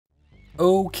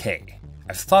Okay,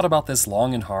 I've thought about this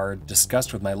long and hard,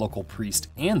 discussed with my local priest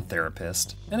and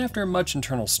therapist, and after much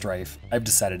internal strife, I've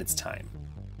decided it's time.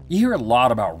 You hear a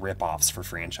lot about rip-offs for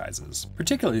franchises,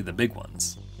 particularly the big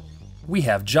ones. We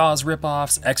have Jaws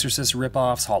rip-offs, Exorcist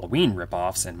rip-offs, Halloween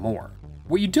rip-offs, and more.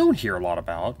 What you don't hear a lot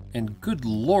about, and good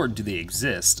lord do they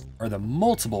exist, are the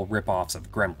multiple rip-offs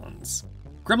of Gremlins.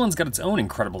 Gremlins got its own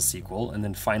incredible sequel, and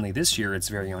then finally this year its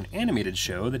very own animated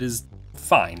show that is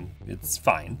fine. It's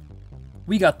fine.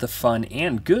 We got the fun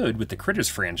and good with the Critters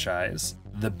franchise,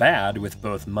 the bad with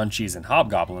both Munchies and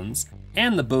Hobgoblins,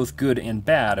 and the both good and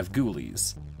bad of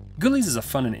Ghoulies. Ghoulies is a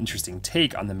fun and interesting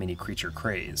take on the mini creature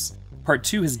craze. Part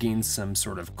 2 has gained some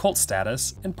sort of cult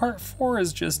status, and Part 4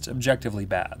 is just objectively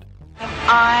bad.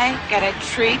 I got a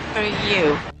treat for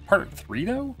you. Part 3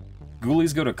 though?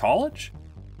 Ghoulies Go to College?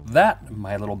 That,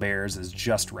 my little bears, is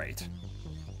just right.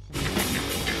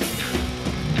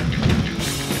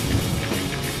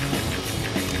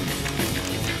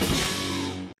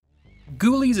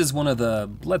 Ghoulies is one of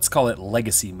the, let's call it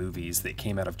legacy movies that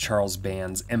came out of Charles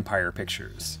Band's Empire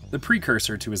Pictures, the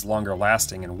precursor to his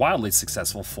longer-lasting and wildly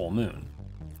successful Full Moon.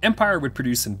 Empire would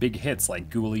produce some big hits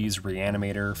like Ghoulies,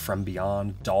 Reanimator, From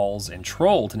Beyond, Dolls, and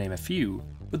Troll to name a few,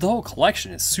 but the whole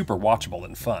collection is super watchable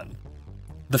and fun.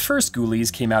 The first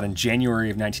Ghoulies came out in January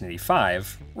of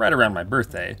 1985, right around my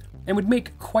birthday, and would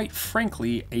make, quite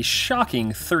frankly, a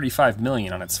shocking $35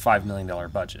 million on its $5 million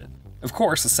budget. Of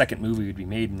course, the second movie would be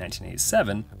made in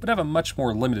 1987, but have a much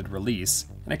more limited release,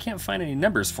 and I can't find any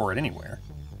numbers for it anywhere.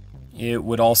 It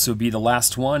would also be the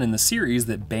last one in the series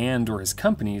that Band or his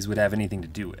companies would have anything to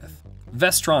do with.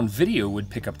 Vestron Video would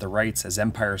pick up the rights as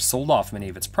Empire sold off many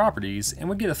of its properties, and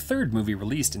would get a third movie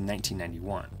released in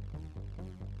 1991.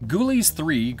 Ghoulies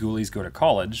 3, Ghoulies Go to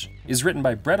College, is written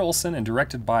by Brett Olson and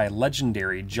directed by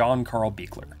legendary John Carl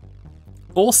Buechler.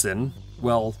 Olson,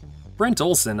 well, Brent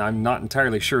Olson I'm not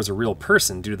entirely sure is a real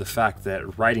person due to the fact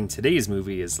that writing today's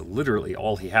movie is literally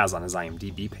all he has on his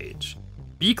IMDb page.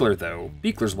 Buechler though,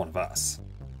 Buechler's one of us.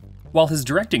 While his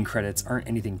directing credits aren't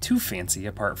anything too fancy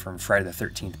apart from Friday the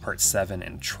 13th Part 7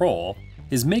 and Troll,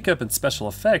 his makeup and special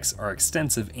effects are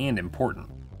extensive and important.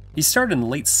 He started in the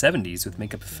late 70s with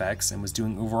makeup effects and was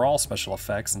doing overall special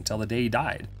effects until the day he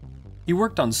died. He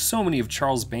worked on so many of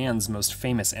Charles Band's most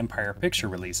famous Empire Picture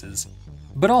releases,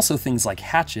 but also things like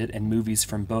Hatchet and movies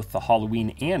from both the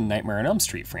Halloween and Nightmare on Elm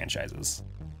Street franchises.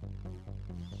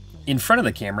 In front of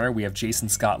the camera, we have Jason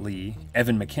Scott Lee,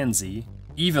 Evan McKenzie,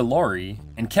 Eva Laurie,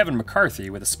 and Kevin McCarthy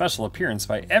with a special appearance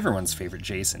by everyone's favorite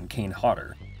Jason, Kane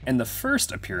Hodder, and the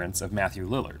first appearance of Matthew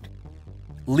Lillard.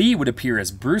 Lee would appear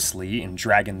as Bruce Lee in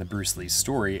Dragon the Bruce Lee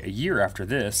Story a year after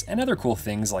this, and other cool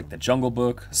things like The Jungle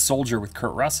Book, Soldier with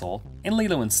Kurt Russell, and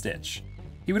Lilo and Stitch.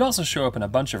 He would also show up in a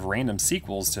bunch of random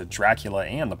sequels to Dracula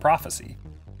and The Prophecy.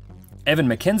 Evan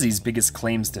McKenzie's biggest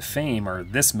claims to fame are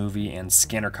this movie and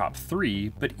Scanner Cop 3,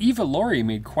 but Eva Laurie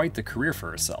made quite the career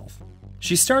for herself.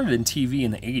 She started in TV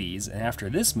in the 80s, and after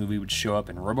this movie would show up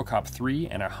in RoboCop 3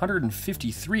 and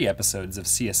 153 episodes of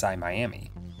CSI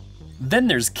Miami. Then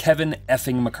there's Kevin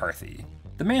effing McCarthy.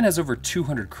 The man has over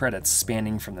 200 credits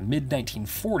spanning from the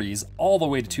mid-1940s all the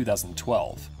way to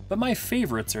 2012, but my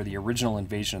favorites are the original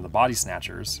Invasion of the Body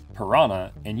Snatchers,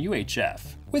 Piranha, and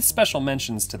UHF, with special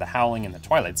mentions to the Howling and the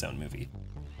Twilight Zone movie.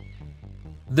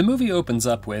 The movie opens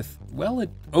up with, well,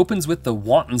 it opens with the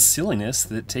wanton silliness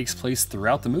that takes place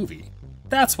throughout the movie.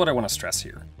 That's what I want to stress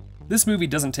here. This movie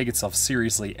doesn't take itself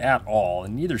seriously at all,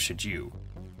 and neither should you.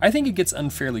 I think it gets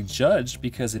unfairly judged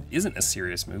because it isn't a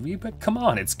serious movie, but come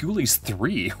on, it's Ghoulies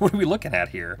 3, what are we looking at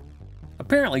here?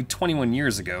 Apparently 21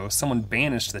 years ago, someone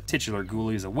banished the titular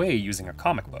Ghoulies away using a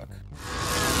comic book.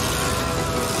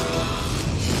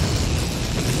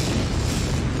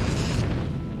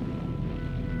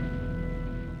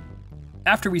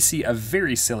 After we see a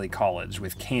very silly college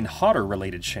with Kane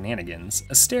Hodder-related shenanigans,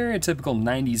 a stereotypical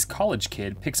 90s college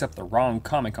kid picks up the wrong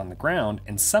comic on the ground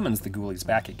and summons the Ghoulies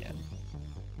back again.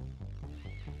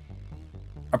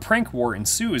 A prank war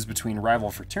ensues between rival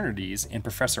fraternities, and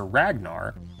Professor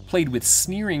Ragnar, played with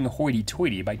sneering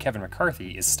hoity-toity by Kevin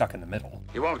McCarthy, is stuck in the middle.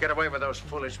 You won't get away with those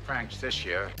foolish pranks this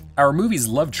year. Our movie's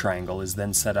love triangle is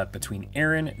then set up between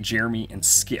Aaron, Jeremy, and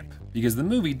Skip, because the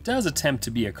movie does attempt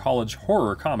to be a college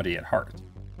horror comedy at heart.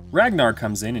 Ragnar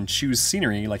comes in and chews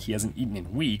scenery like he hasn't eaten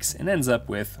in weeks, and ends up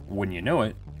with, wouldn't you know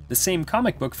it, the same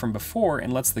comic book from before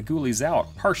and lets the Ghoulies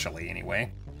out, partially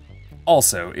anyway.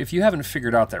 Also, if you haven't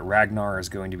figured out that Ragnar is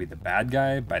going to be the bad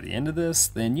guy by the end of this,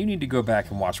 then you need to go back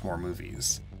and watch more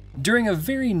movies. During a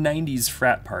very 90s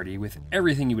frat party with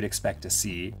everything you would expect to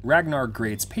see, Ragnar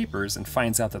grades papers and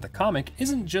finds out that the comic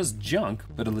isn't just junk,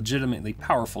 but a legitimately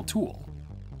powerful tool.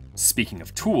 Speaking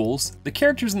of tools, the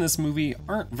characters in this movie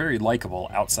aren't very likable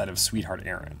outside of Sweetheart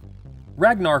Aaron.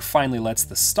 Ragnar finally lets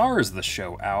the stars of the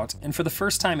show out, and for the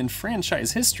first time in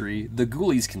franchise history, the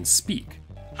Ghoulies can speak.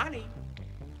 Honey,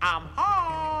 I'm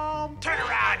home! Turn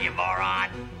around, you moron!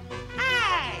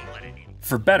 Hey!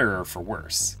 For better or for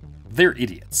worse, they're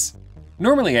idiots.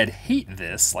 Normally I'd hate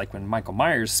this, like when Michael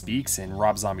Myers speaks in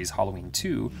Rob Zombie's Halloween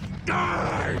 2,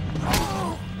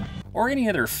 or any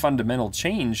other fundamental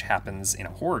change happens in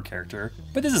a horror character,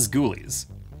 but this is Ghoulies.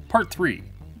 Part 3,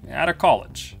 out of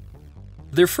college.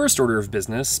 Their first order of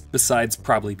business, besides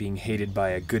probably being hated by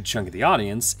a good chunk of the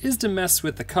audience, is to mess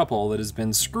with the couple that has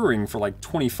been screwing for like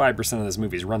 25% of this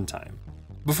movie's runtime.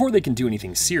 Before they can do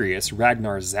anything serious,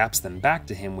 Ragnar zaps them back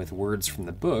to him with words from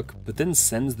the book, but then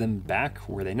sends them back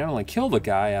where they not only kill the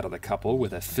guy out of the couple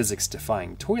with a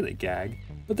physics-defying toilet gag,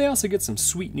 but they also get some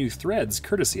sweet new threads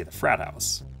courtesy of the frat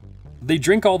house. They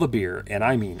drink all the beer, and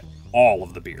I mean all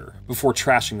of the beer, before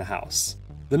trashing the house.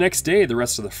 The next day, the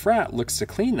rest of the frat looks to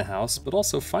clean the house, but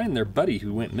also find their buddy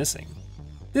who went missing.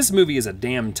 This movie is a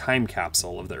damn time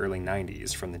capsule of the early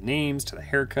 90s, from the names to the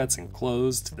haircuts and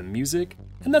clothes to the music,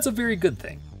 and that's a very good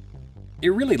thing. It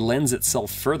really lends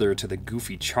itself further to the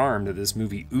goofy charm that this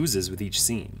movie oozes with each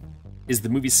scene. Is the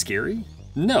movie scary?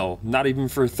 No, not even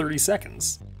for 30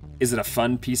 seconds. Is it a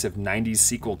fun piece of 90s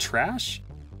sequel trash?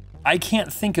 I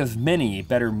can't think of many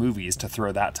better movies to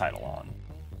throw that title on.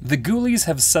 The Ghoulies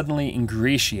have suddenly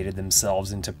ingratiated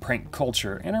themselves into prank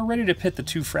culture and are ready to pit the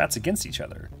two frats against each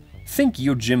other. Think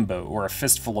Yojimbo or A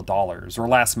Fistful of Dollars or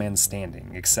Last Man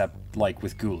Standing, except like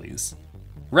with Ghoulies.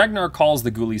 Ragnar calls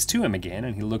the Ghoulies to him again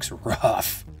and he looks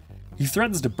rough. He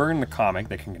threatens to burn the comic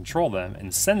that can control them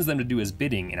and sends them to do his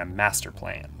bidding in a master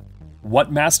plan.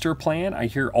 What master plan, I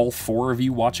hear all 4 of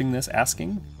you watching this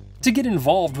asking? To get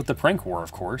involved with the prank war,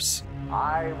 of course.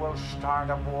 I will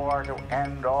start a war to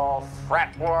end all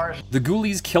frat wars. The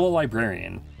Ghoulies kill a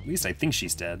librarian. At least I think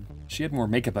she's dead. She had more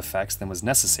makeup effects than was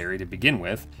necessary to begin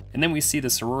with, and then we see the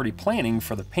sorority planning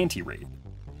for the panty raid.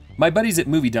 My buddies at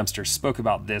Movie Dumpster spoke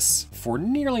about this for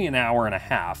nearly an hour and a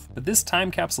half, but this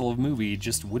time capsule of movie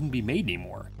just wouldn't be made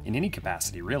anymore, in any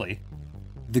capacity really.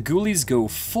 The Ghoulies go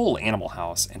full Animal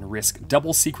House and risk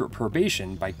double secret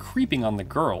probation by creeping on the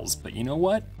girls, but you know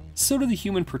what? So do the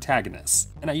human protagonists,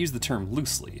 and I use the term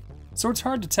loosely, so it's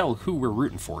hard to tell who we're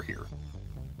rooting for here.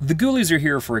 The Ghoulies are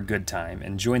here for a good time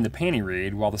and join the panty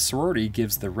raid while the sorority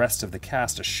gives the rest of the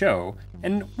cast a show,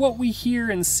 and what we hear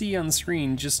and see on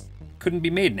screen just couldn't be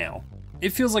made now.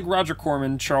 It feels like Roger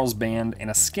Corman, Charles Band, and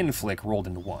a skin flick rolled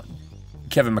into one.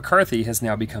 Kevin McCarthy has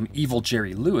now become evil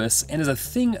Jerry Lewis and is a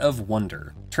thing of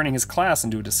wonder, turning his class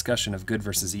into a discussion of good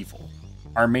versus evil.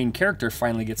 Our main character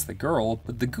finally gets the girl,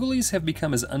 but the Ghoulies have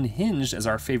become as unhinged as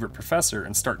our favorite professor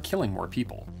and start killing more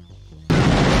people.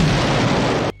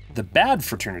 The bad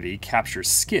fraternity captures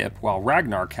Skip while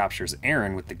Ragnar captures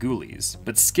Aaron with the Ghoulies,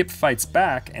 but Skip fights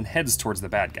back and heads towards the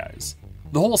bad guys.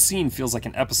 The whole scene feels like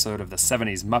an episode of the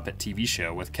 70s Muppet TV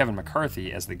show with Kevin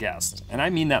McCarthy as the guest, and I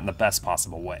mean that in the best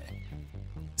possible way.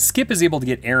 Skip is able to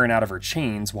get Aaron out of her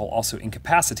chains while also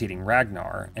incapacitating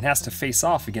Ragnar, and has to face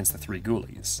off against the 3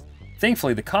 Ghoulies.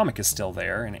 Thankfully, the comic is still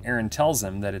there, and Aaron tells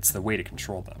him that it's the way to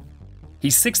control them.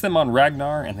 He sticks them on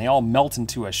Ragnar, and they all melt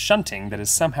into a shunting that is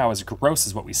somehow as gross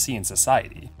as what we see in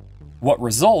society. What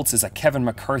results is a Kevin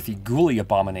McCarthy ghoulie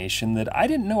abomination that I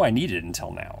didn't know I needed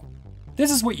until now. This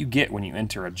is what you get when you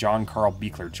enter a John Carl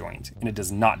Buechler joint, and it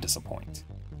does not disappoint.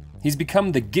 He's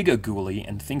become the Giga Ghoulie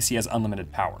and thinks he has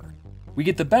unlimited power. We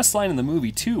get the best line in the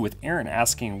movie too, with Aaron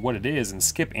asking what it is and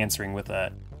Skip answering with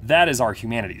a "that is our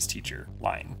humanities teacher"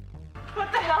 line.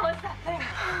 What the hell is that thing?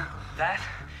 That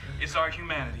is our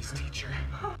humanities teacher.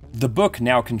 The book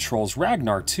now controls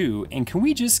Ragnar too, and can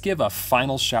we just give a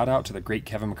final shout out to the great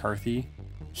Kevin McCarthy?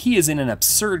 He is in an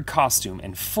absurd costume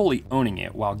and fully owning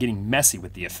it while getting messy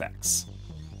with the effects.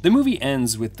 The movie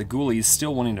ends with the Ghoulies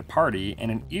still wanting to party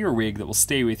and an earwig that will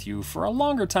stay with you for a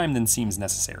longer time than seems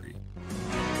necessary.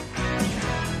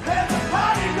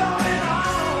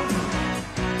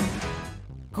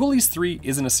 Ghoulies 3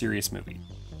 isn't a serious movie.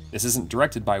 This isn't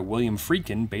directed by William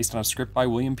Friedkin based on a script by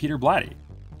William Peter Blatty.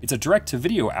 It's a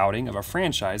direct-to-video outing of a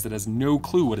franchise that has no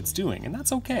clue what it's doing, and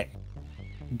that's okay.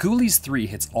 Ghoulies 3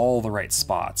 hits all the right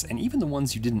spots, and even the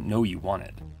ones you didn't know you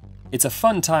wanted. It's a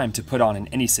fun time to put on in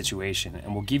any situation,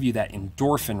 and will give you that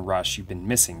endorphin rush you've been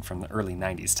missing from the early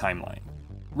 90s timeline.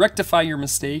 Rectify your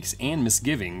mistakes and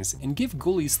misgivings, and give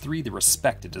Ghoulies 3 the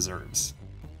respect it deserves.